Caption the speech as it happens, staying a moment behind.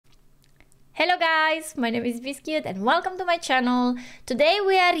Hello guys, my name is Bisscute and welcome to my channel. Today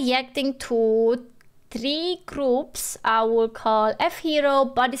we are reacting to three groups I will call F.Hero,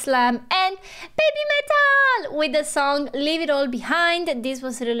 Bodyslam and Babymetal with the song Leave It All Behind. This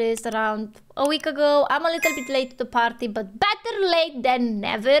was released around a week ago. I'm a little bit late to the party, but better late than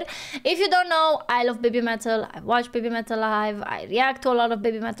never. If you don't know, I love Babymetal. I watch Babymetal live. I react to a lot of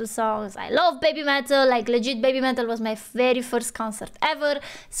Babymetal songs. I love Babymetal. Like legit, Babymetal was my very first concert ever.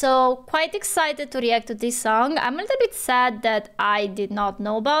 So quite excited to react to this song. I'm a little bit sad that I did not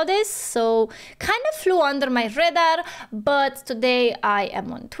know about this. So kind of flew under my radar. But today I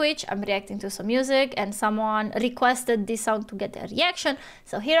am on Twitch. I'm reacting to some music and someone requested this song to get a reaction.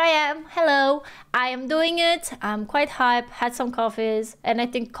 So here I am. Hello. I am doing it. I'm quite hyped, had some coffees, and I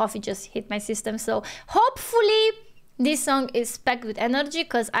think coffee just hit my system. So hopefully this song is packed with energy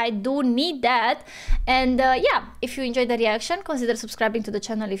because I do need that. And yeah, if you enjoyed the reaction, consider subscribing to the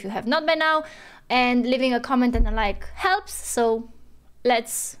channel if you have not by now, and leaving a comment and a like helps. So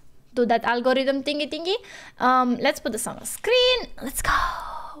let's do that algorithm thingy. Let's put the song on screen. Let's go.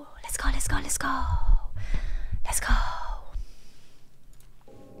 Let's go. Let's go. Let's go. Let's go.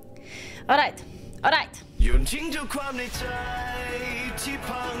 Alright. โยนทิ้งทุกความในใจที่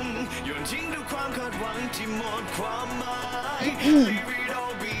พังโยนทิ้งทุกความคาดหวังที่หมดความหมาย Leave it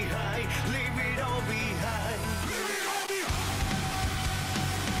all behind Leave it all behind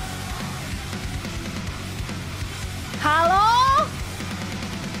Hello?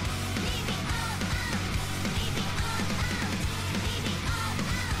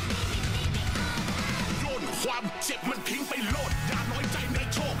 โยนความเจ็บมันทิ้งไปโลดอย่าน้อยใจใน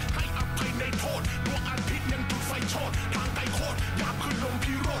โชคให้อภัยในโทษดวงอาทิตย์ยังจุดไฟโชนทางไกลโคตรยามขึ้นลง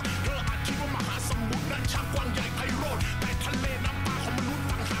พิโรธเธออาจคิดว่ามหาสมุทรนั้นช่างกว้างใหญ่ไพโรจน์แต่ทะเลน้ำปลาของมนุษย์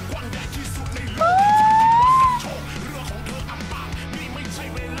ต่างหากกว้างใหญ่ที่สุดในโลกความผิดหวังกันโชคเรือของเธออับปางนี่ไม่ใช่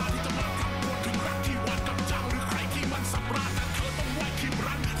เวลาที่จะมาขับวนถึงรักที่หวานกับจังหรือใครที่มันสับราแต่เธอต้องไหวคิม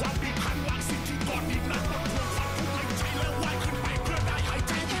รันความผิดพันวางสิ่งที่ก่อนอีกนั้นบนทวงความทุกข์ให้ใจแล้วไหวขึ้นไปเพื่อได้หายใ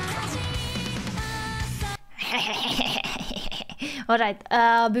จอีกครั้ง Alright,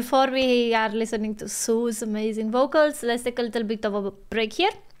 before we are listening to Sue's amazing vocals, let's take a little bit of a break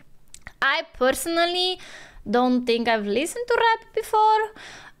here. I personally don't think I've listened to rap before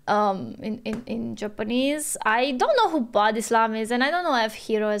in Japanese. I don't know who Bodyslam is, and I don't know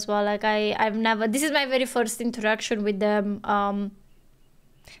F.Hero as well. Like I've never, this is my very first interaction with them.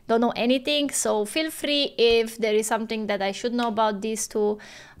 Don't know anything, so feel free if there is something that I should know about these two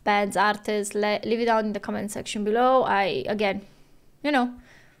bands, artists, leave it down in the comment section below. I, again, you know,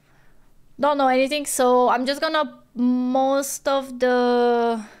 don't know anything, so I'm just gonna most of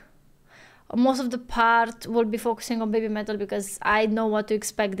the part will be focusing on Babymetal because I know what to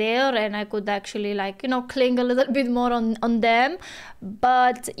expect there, and I could actually, like, you know, cling a little bit more on them.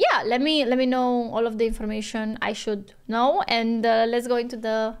 But yeah, let me know all of the information I should know, and let's go into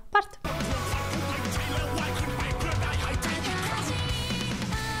the part.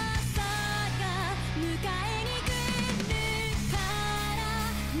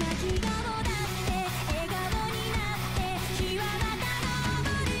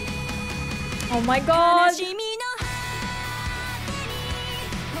 Oh my god!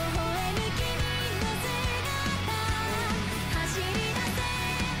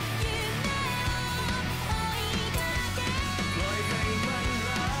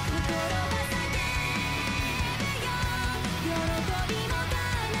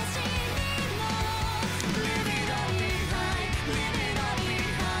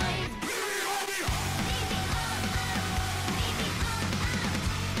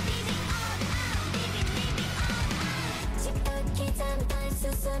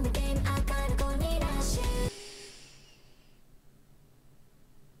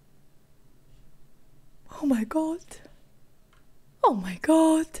 Oh my god. Oh my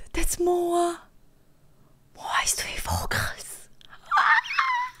god. That's Moa. Moa is doing vocals.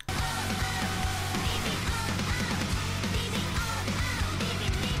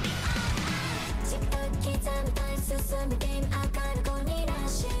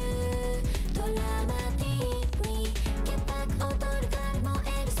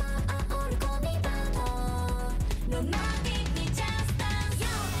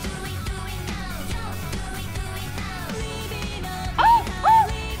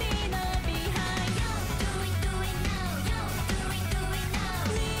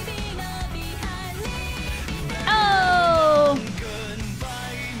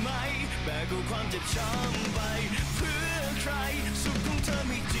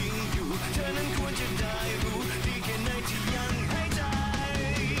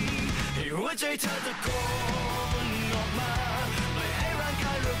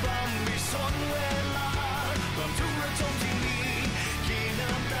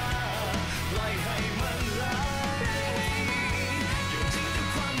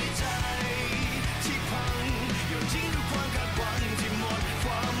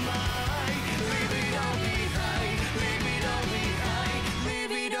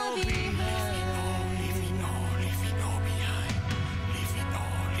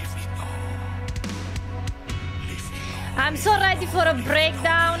 I'm so ready for a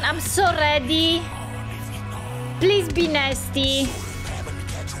breakdown. I'm so ready. Please be nasty.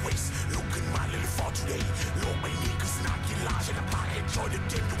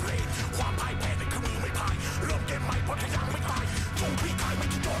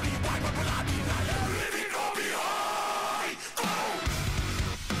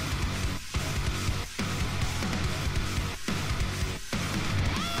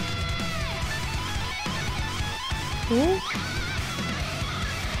 Ooh.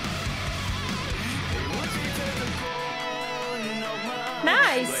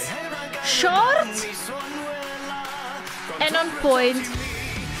 Nice. Short and on point.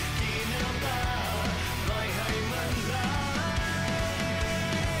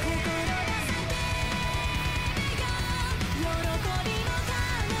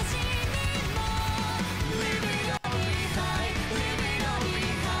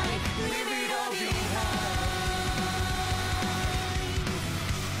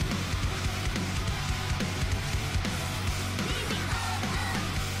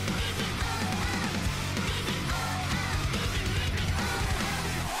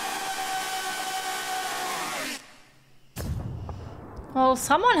 Well,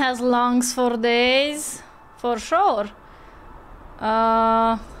 someone has lungs for days, for sure.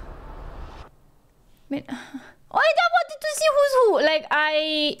 I mean, oh, I wanted to see who's who. Like,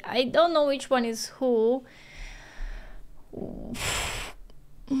 I don't know which one is who.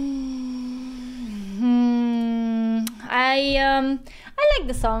 I like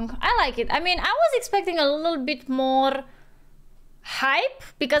the song. I like it. I mean, I was expecting a little bit more hype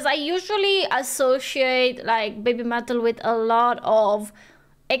because I usually associate like Babymetal with a lot of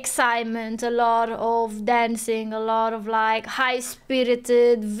excitement, a lot of dancing, a lot of like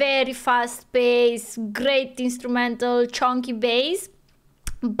high-spirited, very fast-paced, great instrumental, chunky bass.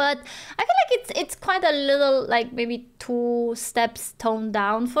 But I feel like it's quite a little, like maybe 2 steps toned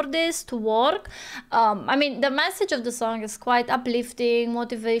down for this to work. I mean, the message of the song is quite uplifting,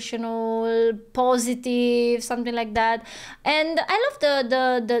 motivational, positive, something like that. And I love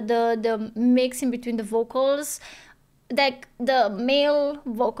the mix in between the vocals. Like the male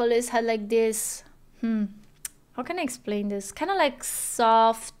vocalist had like this, how can I explain this? Kind of like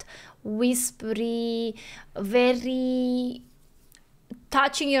soft, whispery, very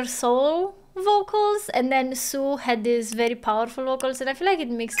touching your soul vocals, and then Sue had these very powerful vocals, and I feel like it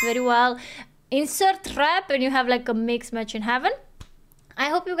mixed very well. Insert rap and you have like a mix match in heaven. I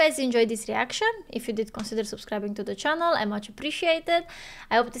hope you guys enjoyed this reaction. If you did, consider subscribing to the channel. I much appreciate it.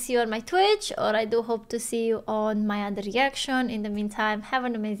 I hope to see you on my Twitch, or I do hope to see you on my other reaction. In the meantime, have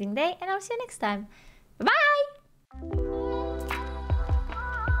an amazing day, and I'll see you next time. Bye!